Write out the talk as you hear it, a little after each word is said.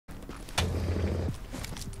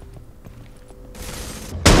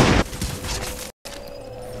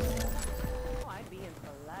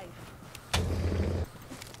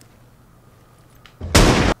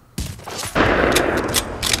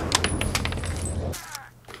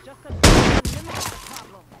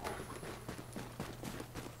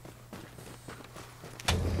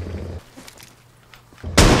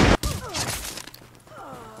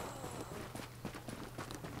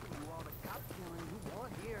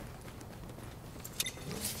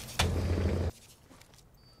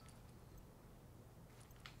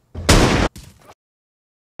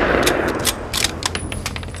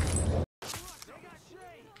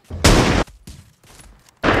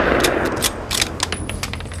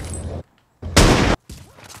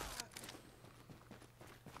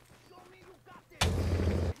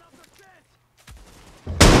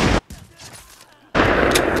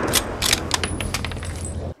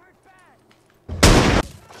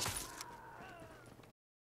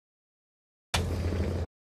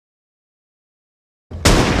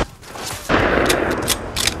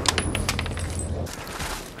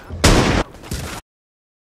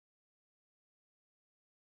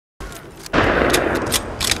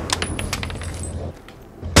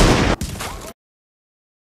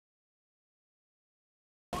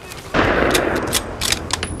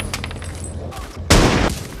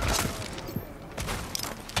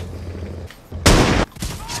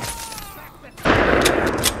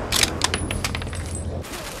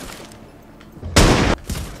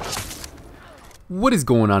What is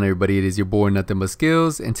going on, everybody? It is your boy Nothing But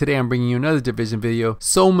Skills, and today I'm bringing you another Division video.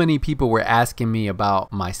 So many people were asking me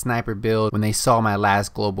about my sniper build when they saw my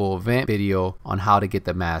last global event video on how to get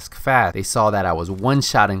the mask fast. They saw that I was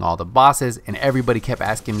one-shotting all the bosses, and everybody kept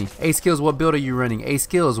asking me, "Hey Skills, what build are you running? Hey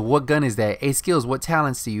Skills, what gun is that? Hey Skills, what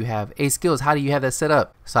talents do you have? Hey Skills, how do you have that set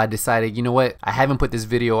up?" So I decided, you know what, I haven't put this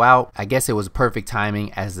video out. I guess it was perfect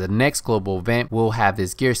timing, as the next global event will have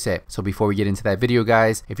this gear set. So before we get into that video,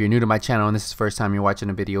 guys, if you're new to my channel and this is the first time you're watching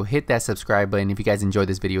a video, hit that subscribe button. If you guys enjoyed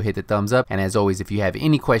this video, hit the thumbs up, and as always, if you have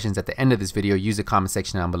any questions at the end of this video, use the comment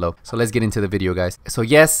section down below. So let's get into the video, guys. So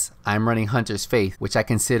yes, I'm running Hunter's Faith, which I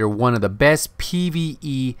consider one of the best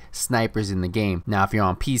PvE snipers in the game. Now if you're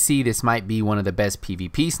on PC, this might be one of the best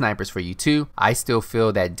PvP snipers for you too. I still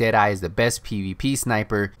feel that Deadeye is the best PvP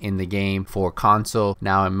sniper in the game for console.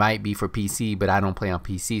 Now it might be for PC, but I don't play on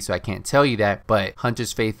PC, so I can't tell you that. But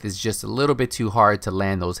Hunter's Faith is just a little bit too hard to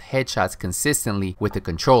land those headshots consistently with the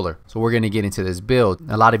controller. So we're going to get into this build.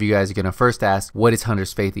 A lot of you guys are going to first ask, what does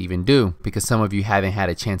Hunter's Faith even do? Because some of you haven't had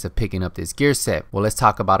a chance of picking up this gear set. Well, let's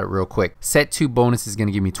talk about it real quick. Set 2 bonus is going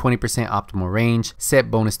to give me 20% optimal range. Set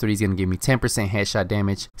bonus 3 is going to give me 10% headshot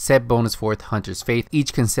damage. Set bonus 4, Hunter's Faith.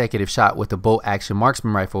 Each consecutive shot with the bolt action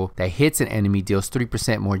marksman rifle that hits an enemy deals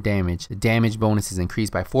 3% more damage. The damage bonus is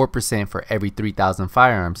increased by 4% for every 3,000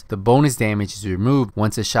 firearms. The bonus damage is removed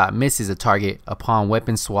once a shot misses a target upon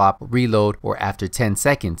weapon swap, reload, or after 10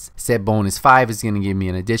 seconds. Set bonus 5 is going to give me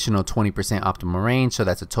an additional 20% optimal range, so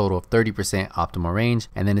that's a total of 30% optimal range,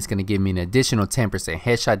 and then it's going to give me an additional 10%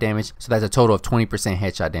 headshot damage, so that's a total of 20%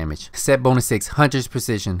 headshot damage. Set bonus 6, Hunter's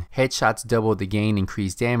Precision. Headshots double the gain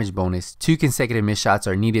increased damage bonus. 2 consecutive missed shots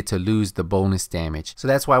are needed to lose the bonus damage. So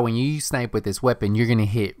that's why when you snipe with this weapon, you're going to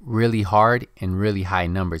hit really hard and really high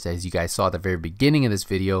numbers. As you guys saw at the very beginning of this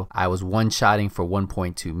video, I was one-shotting for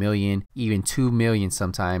 1.2 million, even 2 million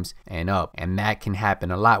sometimes and up, and that can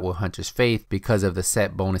happen a lot with Hunter's Faith because of the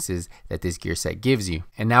set bonuses that this gear set gives you.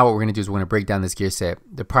 And now what we're going to do is we're going to break down this gear set.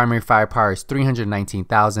 The primary firepower is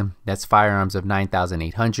 319,000, that's firearms of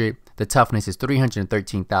 9,800. The toughness is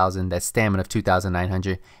 313,000, that's stamina of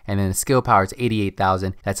 2,900, and then the skill power is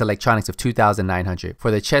 88,000, that's electronics of 2,900. For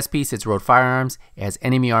the chest piece, it's road firearms. It has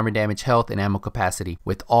enemy armor damage, health, and ammo capacity.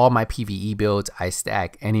 With all my PvE builds, I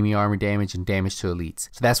stack enemy armor damage and damage to elites.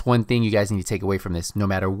 So that's one thing you guys need to take away from this. No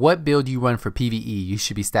matter what build you run for PvE, you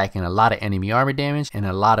should be stacking a lot of enemy armor damage and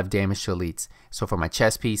a lot of damage to elites. So for my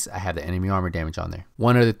chest piece, I have the enemy armor damage on there.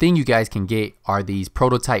 One other thing you guys can get are these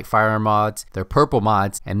prototype firearm mods. They're purple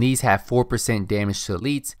mods, and these have 4% damage to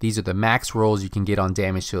elites. These are the max rolls you can get on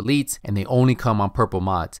damage to elites, and they only come on purple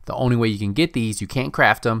mods. The only way you can get these, you can't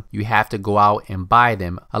craft them, you have to go out and buy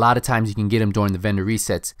them. A lot of times you can get them during the vendor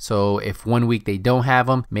resets. So if one week they don't have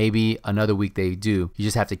them, maybe another week they do. You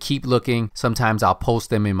just have to keep looking. Sometimes I'll post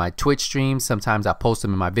them in my Twitch streams, sometimes I'll post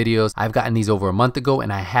them in my videos. I've gotten these over a month ago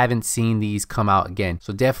and I haven't seen these come out again.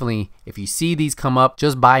 So definitely, if you see these come up,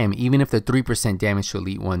 just buy them. Even if they're 3% damage to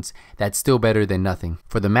elite ones, that's still better than nothing.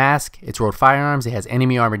 For the mask, it's road firearms. It has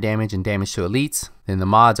enemy armor damage and damage to elites. Then the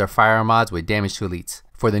mods are firearm mods with damage to elites.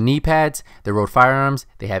 For the knee pads, the road firearms,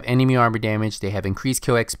 they have enemy armor damage, they have increased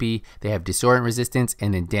kill XP, they have disorient resistance,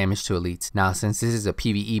 and then damage to elites. Now, since this is a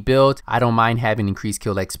PvE build, I don't mind having increased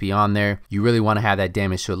kill XP on there. You really want to have that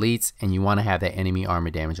damage to elites, and you want to have that enemy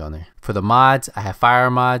armor damage on there. For the mods, I have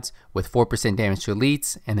firearm mods with 4% damage to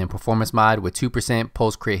elites, and then performance mod with 2%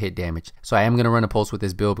 post crit hit damage. So I am going to run a pulse with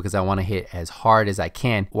this build because I want to hit as hard as I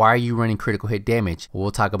can. Why are you running critical hit damage? Well,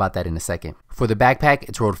 we'll talk about that in a second. For the backpack,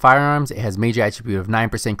 it's road firearms. It has major attribute of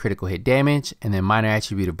 9% critical hit damage, and then minor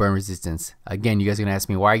attribute of burn resistance. Again, you guys are going to ask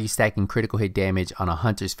me, why are you stacking critical hit damage on a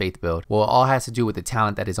Hunter's Faith build? Well, it all has to do with the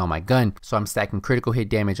talent that is on my gun. So I'm stacking critical hit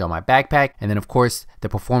damage on my backpack, and then of course, the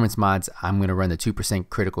performance mods, I'm going to run the 2%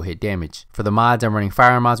 critical hit damage. For the mods, I'm running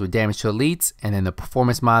firearm mods with damage to elites, and then the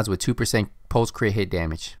performance mods with 2% post crit hit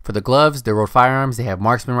damage. For the gloves, they're road firearms. They have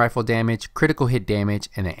marksman rifle damage, critical hit damage,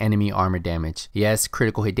 and then enemy armor damage. Yes,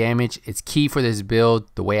 critical hit damage, it's key for this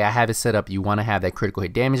build. The way I have it set up, you want to have that critical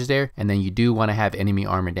hit damage there, and then you do want to have enemy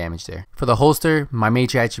armor damage there. For the holster, my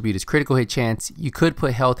major attribute is critical hit chance. You could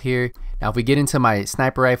put health here. Now if we get into my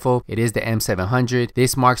sniper rifle, it is the M700.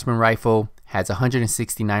 This marksman rifle has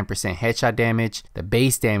 169% headshot damage. The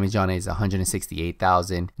base damage on it is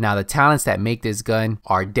 168,000. Now the talents that make this gun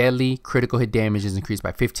are deadly. Critical hit damage is increased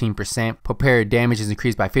by 15%. Prepared damage is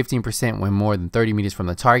increased by 15% when more than 30 meters from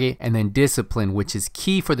the target. And then discipline, which is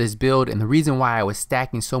key for this build and the reason why I was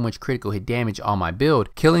stacking so much critical hit damage on my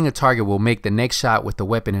build. Killing a target will make the next shot with the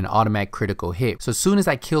weapon an automatic critical hit. So as soon as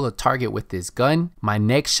I kill a target with this gun, my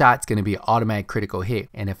next shot's gonna be an automatic critical hit.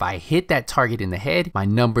 And if I hit that target in the head, my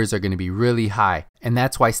numbers are gonna be really really high. And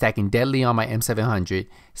that's why stacking Deadly on my M700,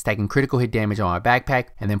 stacking critical hit damage on my backpack,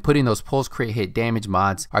 and then putting those pulse crit hit damage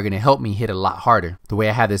mods are going to help me hit a lot harder. The way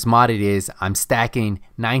I have this modded is I'm stacking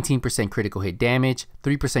 19% critical hit damage,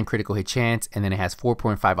 3% critical hit chance, and then it has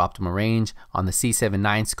 4.5 optimal range on the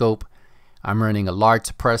C7-9 scope. I'm running a large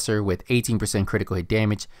suppressor with 18% critical hit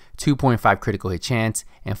damage, 2.5 critical hit chance,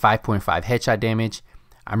 and 5.5 headshot damage.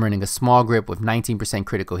 I'm running a small grip with 19%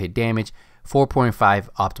 critical hit damage, 4.5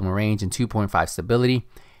 optimal range, and 2.5 stability,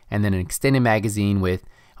 and then an extended magazine with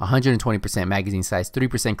 120% magazine size,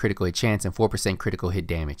 3% critical hit chance, and 4% critical hit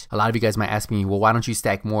damage. A lot of you guys might ask me, well, why don't you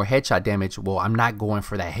stack more headshot damage? Well, I'm not going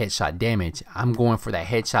for that headshot damage. I'm going for that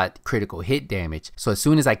headshot critical hit damage. So as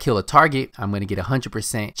soon as I kill a target, I'm going to get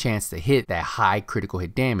 100% chance to hit that high critical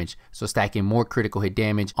hit damage. So stacking more critical hit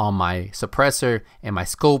damage on my suppressor and my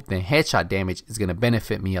scope than headshot damage is going to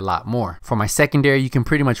benefit me a lot more. For my secondary, you can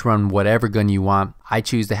pretty much run whatever gun you want. I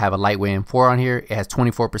choose to have a lightweight M4 on here. It has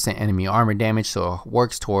 24% enemy armor damage, so it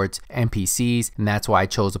works towards NPCs, and that's why I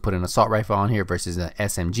chose to put an assault rifle on here versus an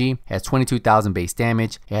SMG. It has 22,000 base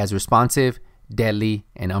damage. It has responsive, deadly,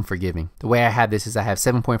 and unforgiving. The way I have this is I have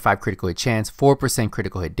 7.5 critical hit chance, 4%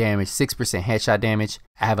 critical hit damage, 6% headshot damage.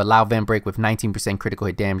 I have a loud vent break with 19% critical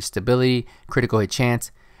hit damage, stability, critical hit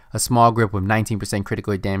chance, a small grip with 19%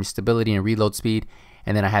 critical hit damage, stability, and reload speed.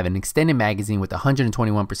 And then I have an extended magazine with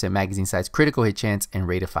 121% magazine size, critical hit chance, and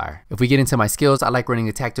rate of fire. If we get into my skills, I like running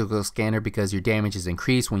a tactical scanner because your damage is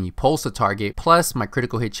increased when you pulse a target. Plus, my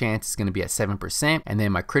critical hit chance is going to be at 7%, and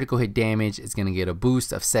then my critical hit damage is going to get a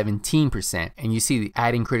boost of 17%. And you see,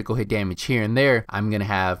 adding critical hit damage here and there, I'm going to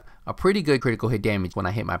have a pretty good critical hit damage when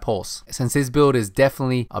I hit my pulse. Since this build is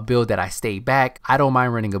definitely a build that I stay back, I don't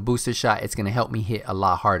mind running a booster shot. It's going to help me hit a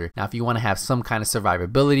lot harder. Now, if you want to have some kind of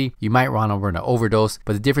survivability, you might want to run an overdose,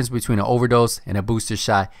 but the difference between an overdose and a booster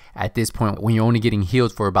shot at this point, when you're only getting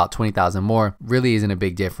healed for about 20,000 more, really isn't a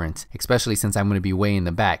big difference, especially since I'm going to be way in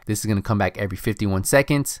the back. This is going to come back every 51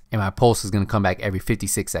 seconds, and my pulse is going to come back every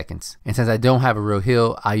 56 seconds. And since I don't have a real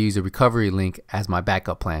heal, I use a recovery link as my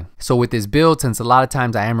backup plan. So with this build, since a lot of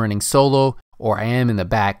times I am running solo or I am in the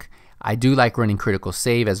back, I do like running critical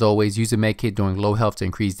save. As always, use a medkit during low health to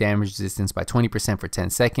increase damage resistance by 20% for 10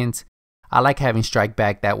 seconds. I like having strike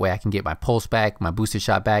back, that way I can get my pulse back, my booster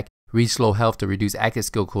shot back, reach low health to reduce active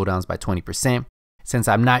skill cooldowns by 20%. Since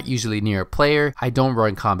I'm not usually near a player, I don't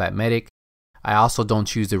run combat medic. I also don't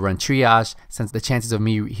choose to run triage, since the chances of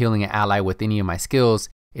me healing an ally with any of my skills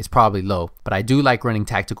is probably low, but I do like running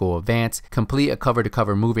tactical advance. Complete a cover to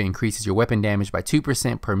cover move. It increases your weapon damage by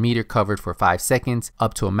 2% per meter covered for 5 seconds,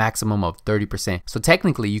 up to a maximum of 30%. So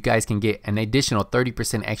technically you guys can get an additional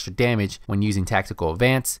 30% extra damage when using tactical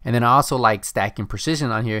advance. And then I also like stacking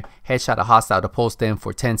precision on here, headshot a hostile to pulse them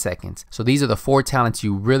for 10 seconds. So these are the 4 talents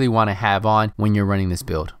you really want to have on when you're running this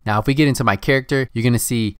build. Now if we get into my character, you're going to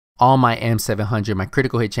see on my M700, my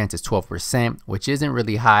critical hit chance is 12%, which isn't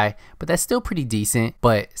really high, but that's still pretty decent.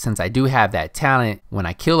 But since I do have that talent, when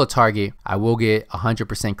I kill a target, I will get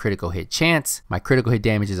 100% critical hit chance. My critical hit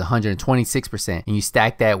damage is 126%, and you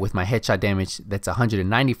stack that with my headshot damage that's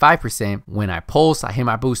 195%. When I pulse, I hit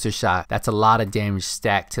my booster shot. That's a lot of damage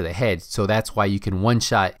stacked to the head. So that's why you can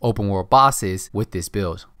one-shot open world bosses with this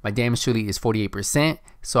build. My damage to elite is 48%,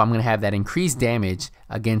 so I'm going to have that increased damage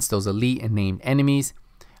against those elite and named enemies.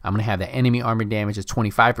 I'm going to have that enemy armor damage of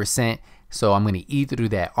 25%, so I'm going to eat through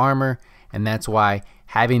that armor, and that's why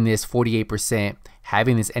having this 48%,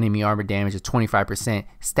 having this enemy armor damage of 25%,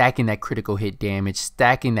 stacking that critical hit damage,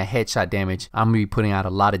 stacking that headshot damage, I'm going to be putting out a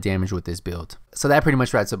lot of damage with this build. So that pretty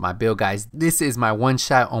much wraps up my build, guys. This is my one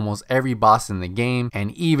shot almost every boss in the game,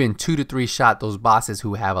 and even 2 to 3 shot those bosses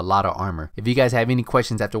who have a lot of armor. If you guys have any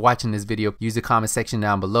questions after watching this video, use the comment section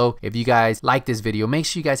down below. If you guys like this video, make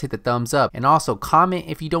sure you guys hit the thumbs up, and also comment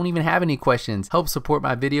if you don't even have any questions. Help support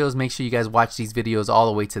my videos. Make sure you guys watch these videos all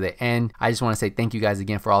the way to the end. I just want to say thank you guys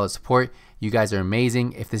again for all the support. You guys are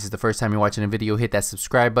amazing. If this is the first time you're watching a video, hit that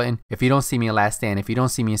subscribe button. If you don't see me in Last Stand, if you don't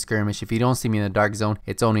see me in Skirmish, if you don't see me in the Dark Zone,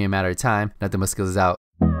 it's only a matter of time. Nothing but skills is out.